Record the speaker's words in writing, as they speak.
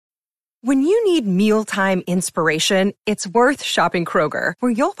When you need mealtime inspiration, it's worth shopping Kroger,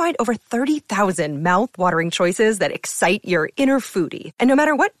 where you'll find over 30,000 mouth-watering choices that excite your inner foodie. And no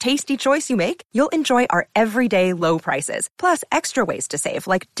matter what tasty choice you make, you'll enjoy our everyday low prices, plus extra ways to save,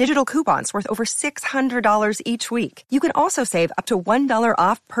 like digital coupons worth over $600 each week. You can also save up to $1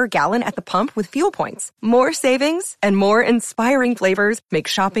 off per gallon at the pump with fuel points. More savings and more inspiring flavors make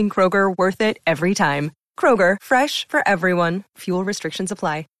shopping Kroger worth it every time. Kroger, fresh for everyone. Fuel restrictions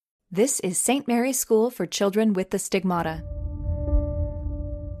apply. This is St. Mary's School for Children with the Stigmata.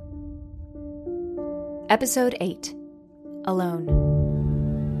 Episode 8. Alone.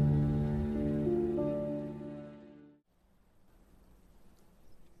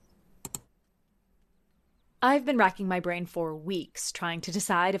 I've been racking my brain for weeks trying to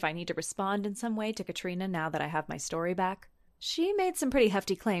decide if I need to respond in some way to Katrina now that I have my story back. She made some pretty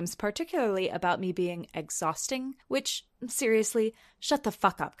hefty claims, particularly about me being exhausting, which, seriously, shut the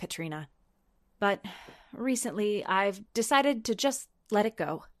fuck up, Katrina. But recently, I've decided to just let it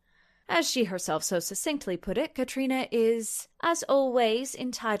go. As she herself so succinctly put it, Katrina is, as always,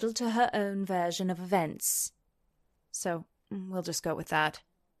 entitled to her own version of events. So, we'll just go with that.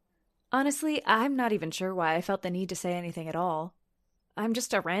 Honestly, I'm not even sure why I felt the need to say anything at all. I'm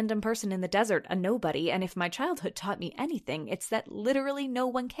just a random person in the desert, a nobody, and if my childhood taught me anything, it's that literally no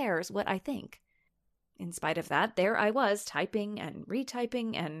one cares what I think. In spite of that, there I was, typing and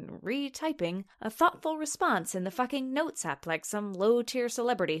retyping a thoughtful response in the fucking Notes app like some low-tier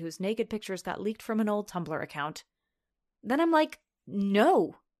celebrity whose naked pictures got leaked from an old Tumblr account. Then I'm like,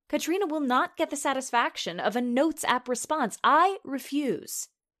 no, Katrina will not get the satisfaction of a Notes app response. I refuse.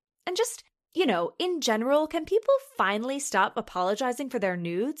 And just, in general, can people finally stop apologizing for their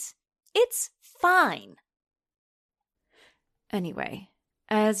nudes? It's fine. Anyway,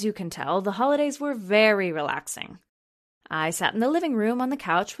 as you can tell, the holidays were very relaxing. I sat in the living room on the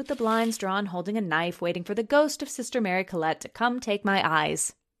couch with the blinds drawn, holding a knife, waiting for the ghost of Sister Mary Colette to come take my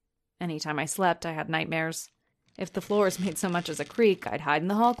eyes. Anytime I slept, I had nightmares. If the floors made so much as a creak, I'd hide in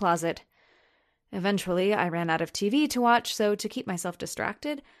the hall closet. Eventually, I ran out of TV to watch, so to keep myself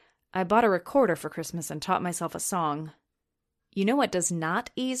distracted, I bought a recorder for Christmas and taught myself a song. You know what does not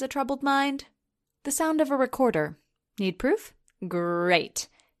ease a troubled mind? The sound of a recorder. Need proof? Great.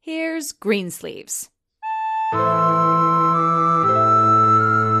 Here's Greensleeves.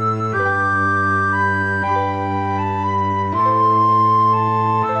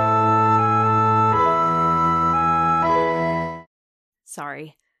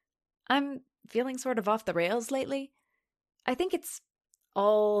 Sorry. I'm feeling sort of off the rails lately. I think it's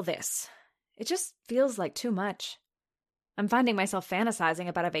all this. It just feels like too much. I'm finding myself fantasizing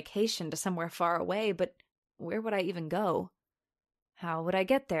about a vacation to somewhere far away, but where would I even go? How would I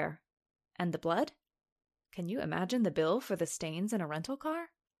get there? And the blood? Can you imagine the bill for the stains in a rental car?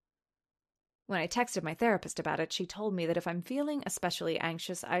 When I texted my therapist about it, she told me that if I'm feeling especially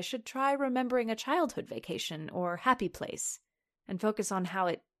anxious, I should try remembering a childhood vacation or happy place and focus on how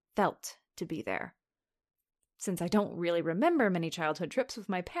it felt to be there. Since I don't really remember many childhood trips with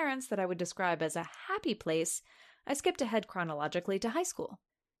my parents that I would describe as a happy place, I skipped ahead chronologically to high school.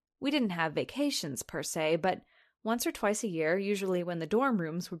 We didn't have vacations per se, but once or twice a year, usually when the dorm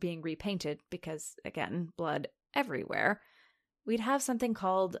rooms were being repainted, because, again, blood everywhere, we'd have something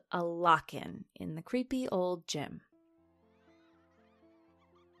called a lock-in in the creepy old gym.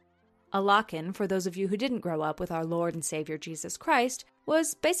 A lock-in, for those of you who didn't grow up with our Lord and Savior Jesus Christ,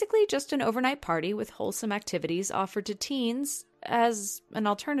 was basically just an overnight party with wholesome activities offered to teens as an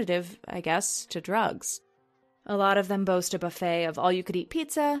alternative, I guess, to drugs. A lot of them boast a buffet of all-you-could-eat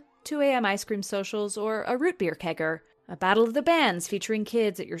pizza, 2 a.m. ice cream socials, or a root beer kegger, a battle of the bands featuring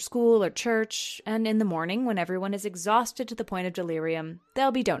kids at your school or church, and in the morning, when everyone is exhausted to the point of delirium,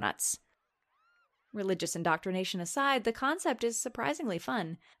 there'll be donuts. Religious indoctrination aside, the concept is surprisingly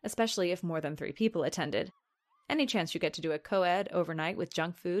fun, especially if more than 3 people attended. Any chance you get to do a co-ed overnight with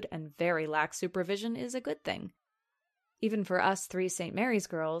junk food and very lax supervision is a good thing. Even for us 3 St. Mary's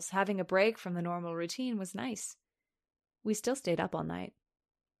girls, having a break from the normal routine was nice. We still stayed up all night.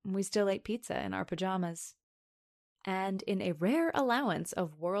 We still ate pizza in our pajamas. And in a rare allowance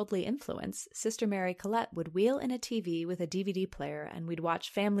of worldly influence, Sister Mary Colette would wheel in a TV with a DVD player and we'd watch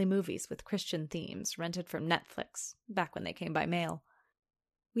family movies with Christian themes rented from Netflix, back when they came by mail.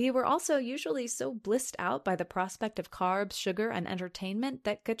 We were also usually so blissed out by the prospect of carbs, sugar, and entertainment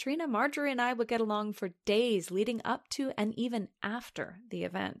that Katrina, Marjorie, and I would get along for days leading up to and even after the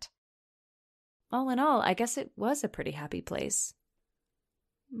event. All in all, I guess it was a pretty happy place.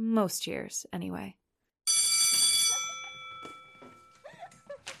 Most years, anyway.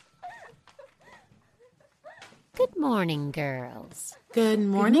 Good morning, girls. Good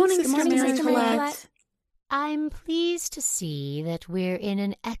morning, Sister Mary Colette. I'm pleased to see that we're in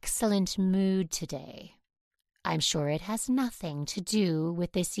an excellent mood today. I'm sure it has nothing to do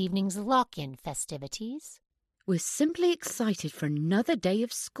with this evening's lock-in festivities. We're simply excited for another day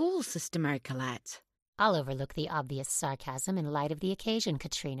of school, Sister Mary Colette. I'll overlook the obvious sarcasm in light of the occasion,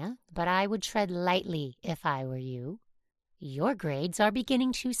 Katrina, but I would tread lightly if I were you. Your grades are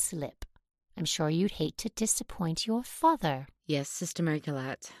beginning to slip. I'm sure you'd hate to disappoint your father. Yes, Sister Mary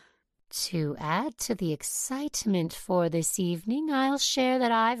Colette. To add to the excitement for this evening, I'll share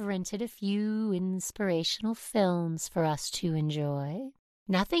that I've rented a few inspirational films for us to enjoy.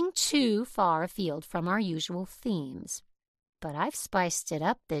 Nothing too far afield from our usual themes, but I've spiced it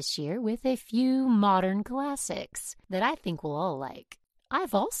up this year with a few modern classics that I think we'll all like.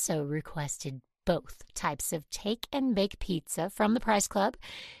 I've also requested both types of take-and-bake pizza from the Price Club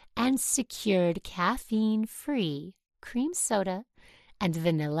and secured caffeine-free cream soda and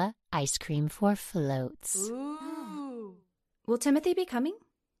vanilla ice cream for floats. Ooh. Will Timothy be coming?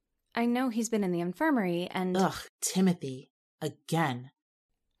 I know he's been in the infirmary and... Ugh, Timothy. Again.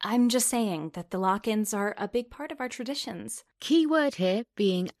 I'm just saying that the lock-ins are a big part of our traditions. Key word here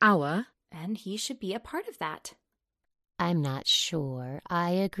being our. And he should be a part of that. I'm not sure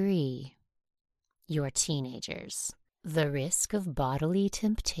I agree. You're teenagers. The risk of bodily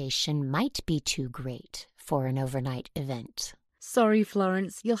temptation might be too great for an overnight event. Sorry,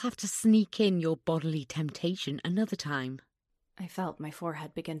 Florence, you'll have to sneak in your bodily temptation another time. I felt my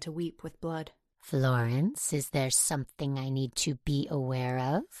forehead begin to weep with blood. Florence, is there something I need to be aware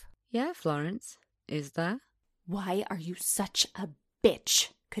of? Yeah, Florence, is there? Why are you such a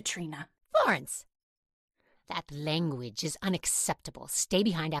bitch, Katrina? Florence! That language is unacceptable. Stay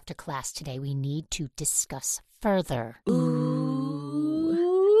behind after class today. We need to discuss further.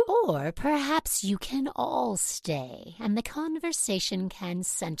 Ooh. Or perhaps you can all stay, and the conversation can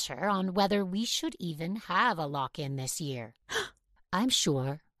center on whether we should even have a lock-in this year. I'm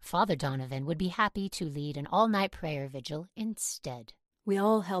sure Father Donovan would be happy to lead an all-night prayer vigil instead. We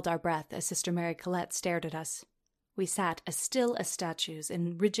all held our breath as Sister Mary Colette stared at us. We sat as still as statues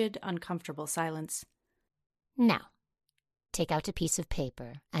in rigid, uncomfortable silence. Now, take out a piece of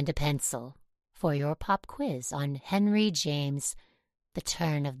paper and a pencil for your pop quiz on Henry James, The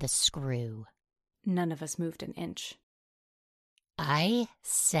Turn of the Screw. None of us moved an inch. I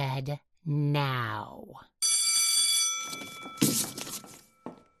said now.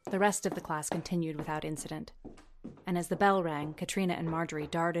 The rest of the class continued without incident. And as the bell rang, Katrina and Marjorie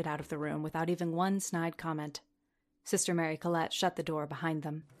darted out of the room without even one snide comment. Sister Mary Colette shut the door behind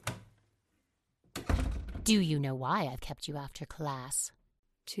them. Do you know why I've kept you after class?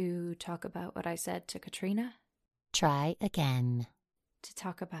 To talk about what I said to Katrina? Try again. To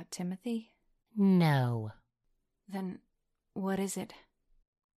talk about Timothy? No. Then what is it?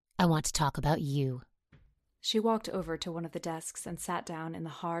 I want to talk about you. She walked over to one of the desks and sat down in the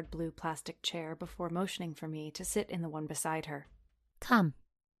hard blue plastic chair before motioning for me to sit in the one beside her. Come.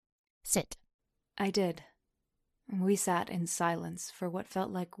 Sit. I did. We sat in silence for what felt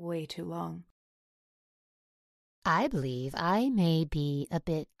like way too long. I believe I may be a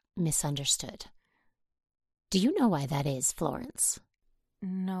bit misunderstood. Do you know why that is, Florence?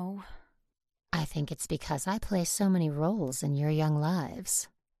 No. I think it's because I play so many roles in your young lives.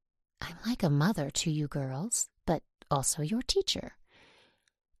 I'm like a mother to you girls, but also your teacher.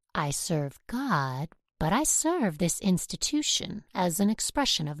 I serve God, but I serve this institution as an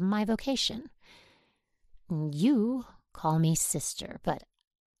expression of my vocation. You call me sister, but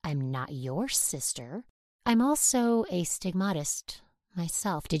I'm not your sister. I'm also a stigmatist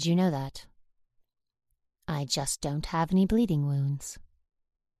myself. Did you know that? I just don't have any bleeding wounds.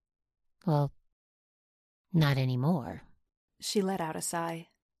 Well, not anymore. She let out a sigh.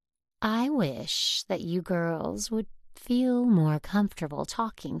 I wish that you girls would feel more comfortable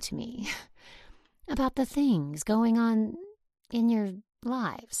talking to me about the things going on in your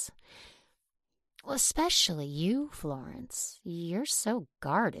lives. Well, especially you, Florence. You're so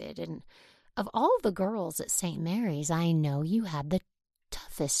guarded, and of all the girls at St. Mary's, I know you had the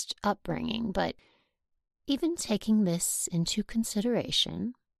toughest upbringing, but even taking this into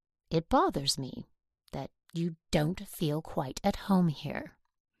consideration, it bothers me that you don't feel quite at home here.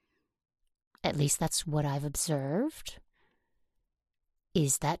 At least that's what I've observed.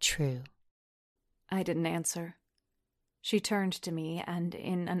 Is that true? I didn't answer. She turned to me and,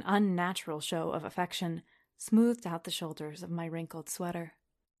 in an unnatural show of affection, smoothed out the shoulders of my wrinkled sweater.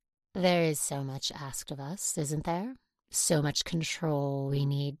 There is so much asked of us, isn't there? So much control we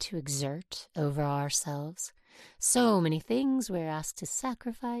need to exert over ourselves. So many things we're asked to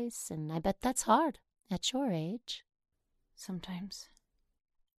sacrifice, and I bet that's hard at your age. Sometimes.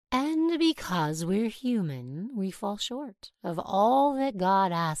 And because we're human, we fall short of all that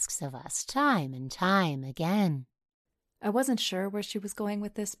God asks of us time and time again. I wasn't sure where she was going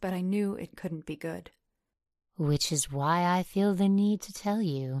with this, but I knew it couldn't be good. Which is why I feel the need to tell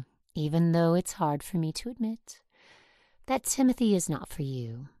you, even though it's hard for me to admit, that Timothy is not for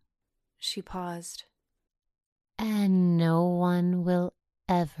you. She paused. And no one will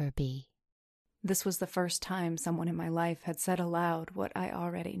ever be. This was the first time someone in my life had said aloud what I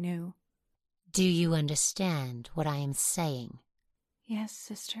already knew. Do you understand what I am saying? Yes,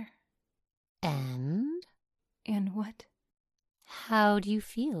 sister. And? And what? How do you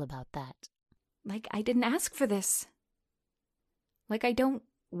feel about that? Like I didn't ask for this. Like I don't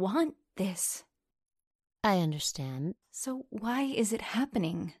want this. I understand. So why is it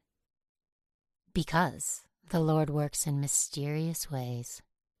happening? Because the Lord works in mysterious ways.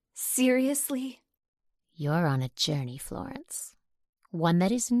 Seriously? You're on a journey, Florence. One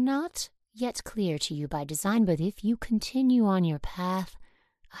that is not yet clear to you by design, but if you continue on your path,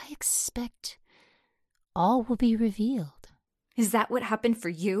 I expect all will be revealed. Is that what happened for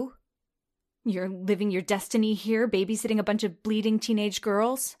you? You're living your destiny here, babysitting a bunch of bleeding teenage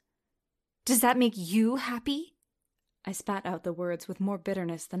girls? Does that make you happy? I spat out the words with more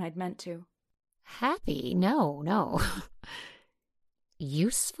bitterness than I'd meant to. Happy? No.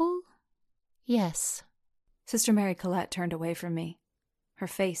 Useful? Yes. Sister Mary Colette turned away from me, her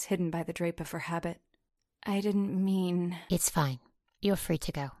face hidden by the drape of her habit. I didn't mean... It's fine. You're free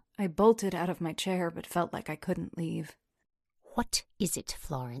to go. I bolted out of my chair, but felt like I couldn't leave. What is it,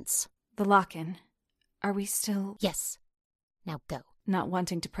 Florence? The lock-in. Are we still... Yes. Now go. Not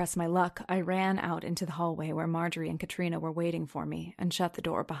wanting to press my luck, I ran out into the hallway where Marjorie and Katrina were waiting for me and shut the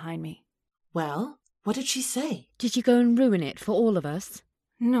door behind me. Well, what did she say? Did you go and ruin it for all of us?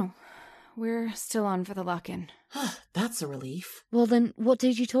 No, we're still on for the lock-in. That's a relief. Well then, what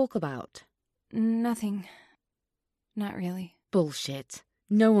did you talk about? Nothing. Not really. Bullshit.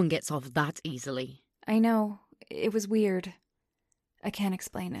 No one gets off that easily. I know. It was weird. I can't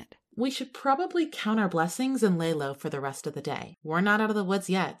explain it. We should probably count our blessings and lay low for the rest of the day. We're not out of the woods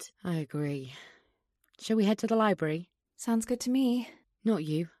yet. I agree. Shall we head to the library? Sounds good to me. Not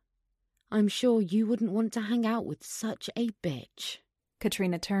you. I'm sure you wouldn't want to hang out with such a bitch.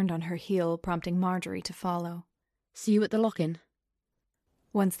 Katrina turned on her heel, prompting Marjorie to follow. See you at the lock-in.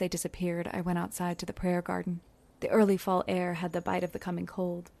 Once they disappeared, I went outside to the prayer garden. The early fall air had the bite of the coming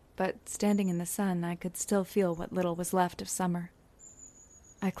cold, but standing in the sun, I could still feel what little was left of summer.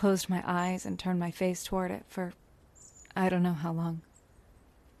 I closed my eyes and turned my face toward it for I don't know how long.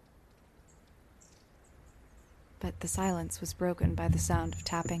 But the silence was broken by the sound of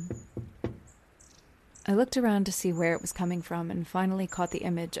tapping. I looked around to see where it was coming from and finally caught the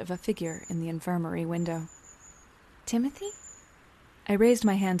image of a figure in the infirmary window. Timothy? I raised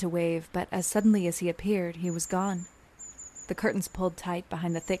my hand to wave, but as suddenly as he appeared, he was gone. The curtains pulled tight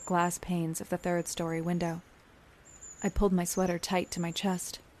behind the thick glass panes of the third-story window. I pulled my sweater tight to my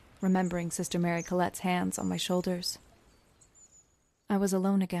chest, remembering Sister Mary Colette's hands on my shoulders. I was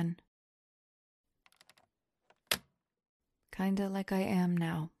alone again. Kinda like I am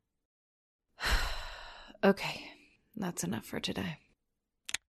now. Okay, that's enough for today.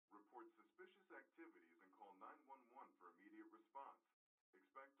 Report suspicious activities and call 911 for immediate response.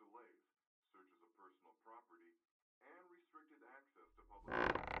 Expect delays, searches of personal property, and restricted access to public...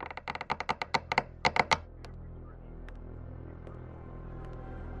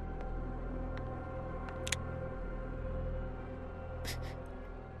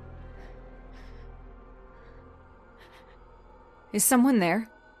 Is someone there?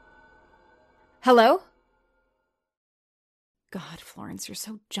 Hello? God, Florence, you're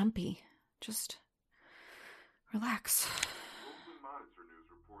so jumpy. Just relax. Closely monitor news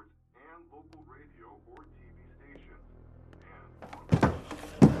reports and local radio or TV stations.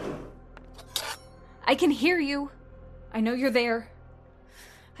 I can hear you. I know you're there.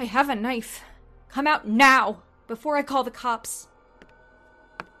 I have a knife. Come out now, before I call the cops.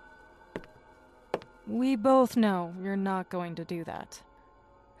 We both know you're not going to do that.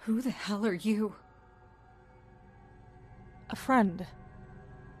 Who the hell are you? A friend.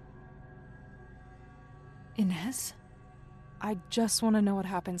 Inez? I just want to know what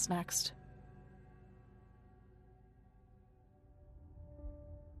happens next.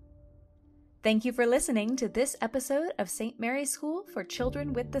 Thank you for listening to this episode of St. Mary's School for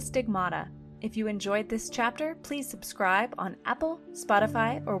Children with the Stigmata. If you enjoyed this chapter, please subscribe on Apple,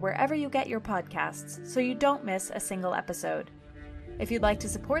 Spotify, or wherever you get your podcasts so you don't miss a single episode. If you'd like to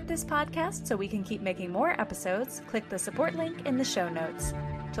support this podcast so we can keep making more episodes, click the support link in the show notes.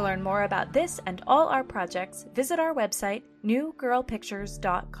 To learn more about this and all our projects, visit our website,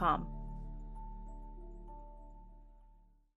 newgirlpictures.com.